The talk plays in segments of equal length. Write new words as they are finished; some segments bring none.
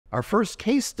Our first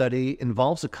case study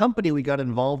involves a company we got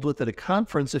involved with at a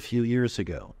conference a few years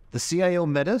ago. The CIO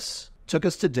met us, took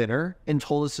us to dinner, and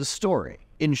told us his story.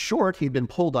 In short, he'd been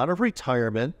pulled out of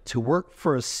retirement to work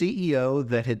for a CEO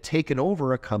that had taken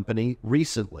over a company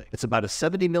recently. It's about a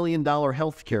 $70 million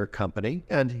healthcare company,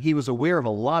 and he was aware of a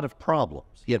lot of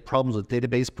problems. He had problems with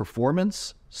database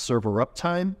performance, server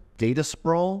uptime, data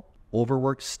sprawl,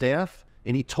 overworked staff,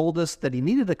 and he told us that he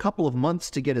needed a couple of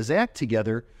months to get his act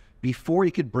together before he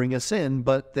could bring us in,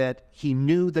 but that he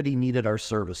knew that he needed our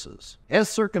services. As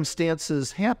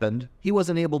circumstances happened, he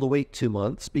wasn't able to wait 2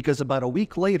 months because about a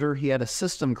week later, he had a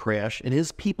system crash and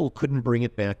his people couldn't bring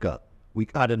it back up. We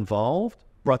got involved,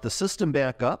 brought the system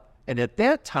back up, and at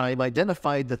that time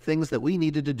identified the things that we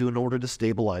needed to do in order to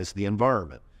stabilize the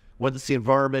environment. Once the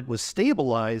environment was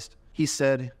stabilized, he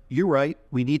said, "You're right,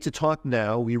 we need to talk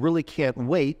now. We really can't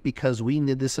wait because we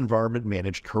need this environment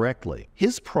managed correctly."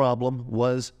 His problem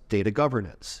was data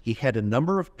governance. He had a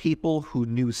number of people who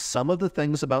knew some of the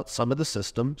things about some of the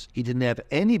systems. He didn't have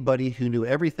anybody who knew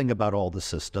everything about all the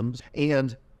systems.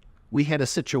 And we had a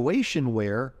situation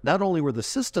where not only were the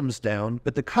systems down,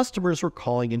 but the customers were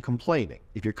calling and complaining.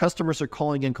 If your customers are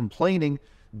calling and complaining,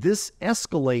 this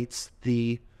escalates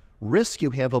the risk you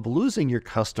have of losing your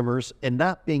customers and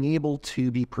not being able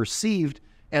to be perceived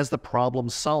as the problem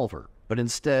solver, but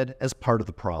instead as part of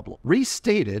the problem.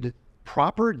 Restated,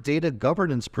 proper data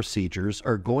governance procedures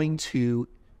are going to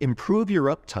improve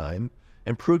your uptime,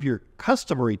 improve your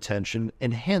customer retention,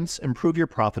 and hence improve your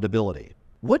profitability.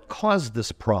 What caused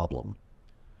this problem?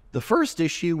 The first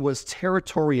issue was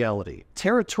territoriality.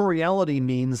 Territoriality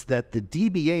means that the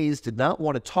DBAs did not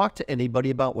want to talk to anybody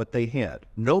about what they had.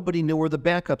 Nobody knew where the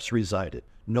backups resided.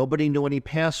 Nobody knew any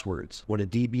passwords. When a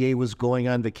DBA was going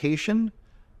on vacation,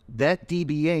 that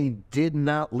DBA did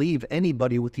not leave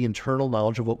anybody with the internal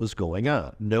knowledge of what was going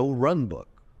on. No run book.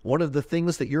 One of the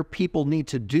things that your people need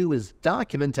to do is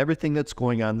document everything that's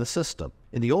going on in the system.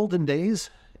 In the olden days,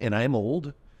 and I'm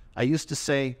old, I used to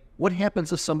say, what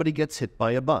happens if somebody gets hit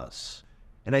by a bus?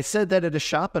 And I said that at a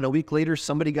shop, and a week later,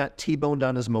 somebody got T-boned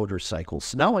on his motorcycle.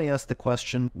 So now I ask the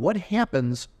question, what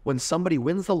happens when somebody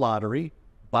wins the lottery,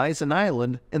 buys an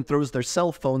island, and throws their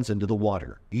cell phones into the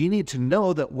water? You need to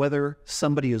know that whether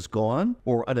somebody is gone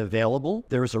or unavailable,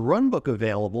 there is a runbook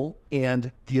available,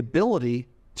 and the ability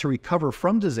to recover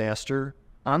from disaster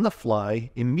on the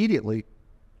fly immediately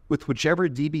with whichever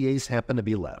DBAs happen to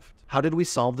be left. How did we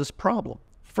solve this problem?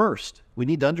 First, we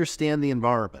need to understand the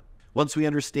environment. Once we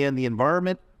understand the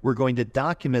environment, we're going to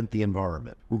document the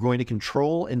environment. We're going to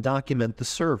control and document the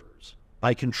servers.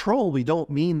 By control, we don't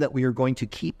mean that we are going to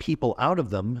keep people out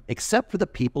of them, except for the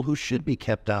people who should be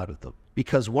kept out of them.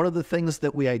 Because one of the things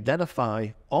that we identify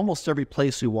almost every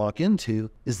place we walk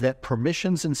into is that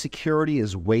permissions and security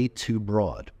is way too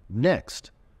broad.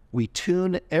 Next, we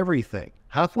tune everything.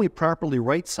 How can we properly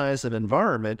right-size an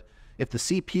environment? If the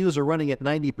CPUs are running at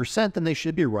 90%, then they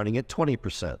should be running at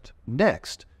 20%.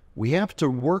 Next, we have to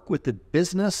work with the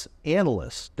business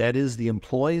analysts, that is the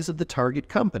employees of the target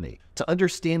company, to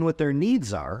understand what their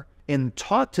needs are and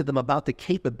talk to them about the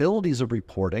capabilities of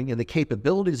reporting and the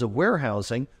capabilities of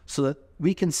warehousing so that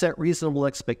we can set reasonable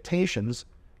expectations,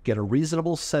 get a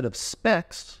reasonable set of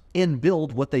specs, and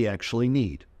build what they actually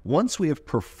need. Once we have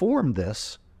performed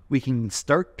this, we can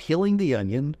start peeling the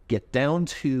onion, get down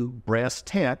to brass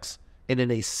tacks, and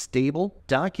in a stable,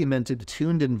 documented,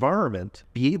 tuned environment,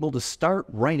 be able to start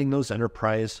writing those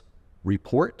enterprise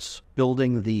reports,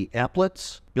 building the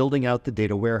applets, building out the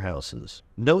data warehouses.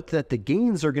 Note that the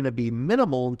gains are going to be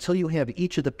minimal until you have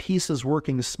each of the pieces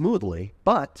working smoothly,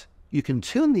 but you can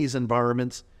tune these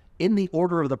environments in the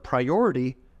order of the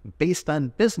priority based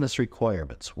on business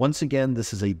requirements. Once again,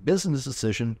 this is a business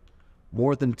decision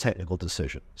more than a technical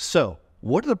decision. So,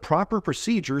 what are the proper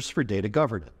procedures for data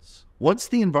governance? Once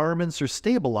the environments are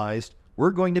stabilized,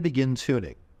 we're going to begin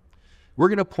tuning. We're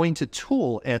going to point a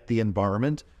tool at the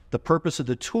environment. The purpose of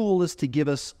the tool is to give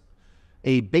us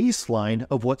a baseline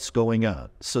of what's going on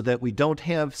so that we don't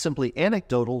have simply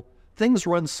anecdotal, things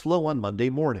run slow on Monday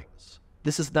mornings.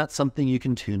 This is not something you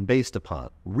can tune based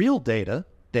upon. Real data,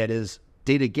 that is,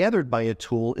 data gathered by a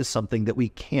tool, is something that we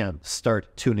can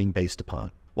start tuning based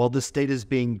upon. While this data is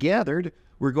being gathered,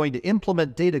 we're going to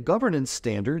implement data governance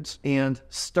standards and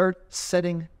start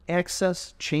setting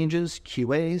access, changes,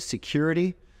 QA,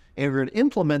 security, and we're going to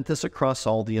implement this across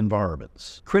all the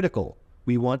environments. Critical,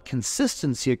 we want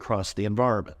consistency across the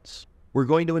environments. We're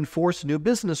going to enforce new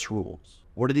business rules.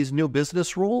 What are these new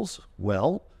business rules?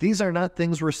 Well, these are not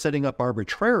things we're setting up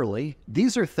arbitrarily.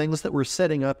 These are things that we're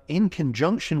setting up in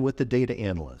conjunction with the data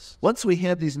analysts. Once we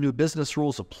have these new business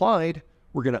rules applied,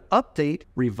 we're going to update,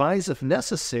 revise if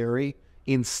necessary,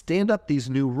 and stand up these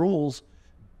new rules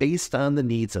based on the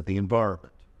needs of the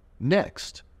environment.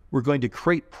 Next, we're going to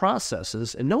create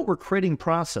processes, and note we're creating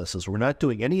processes. We're not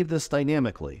doing any of this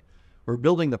dynamically. We're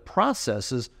building the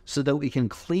processes so that we can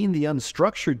clean the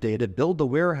unstructured data, build the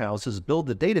warehouses, build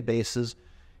the databases,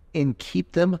 and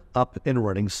keep them up and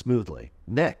running smoothly.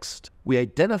 Next, we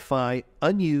identify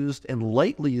unused and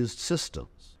lightly used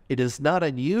systems. It is not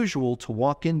unusual to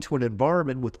walk into an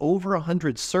environment with over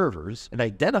 100 servers and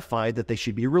identify that they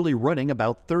should be really running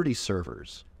about 30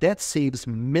 servers. That saves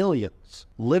millions,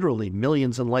 literally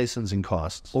millions in licensing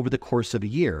costs over the course of a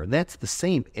year. And that's the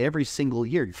same every single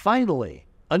year. Finally,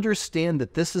 understand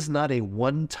that this is not a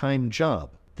one-time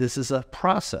job. This is a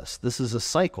process. This is a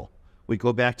cycle. We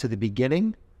go back to the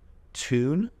beginning,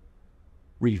 tune,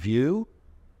 review,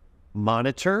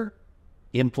 monitor,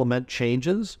 implement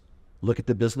changes, look at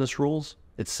the business rules,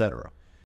 etc.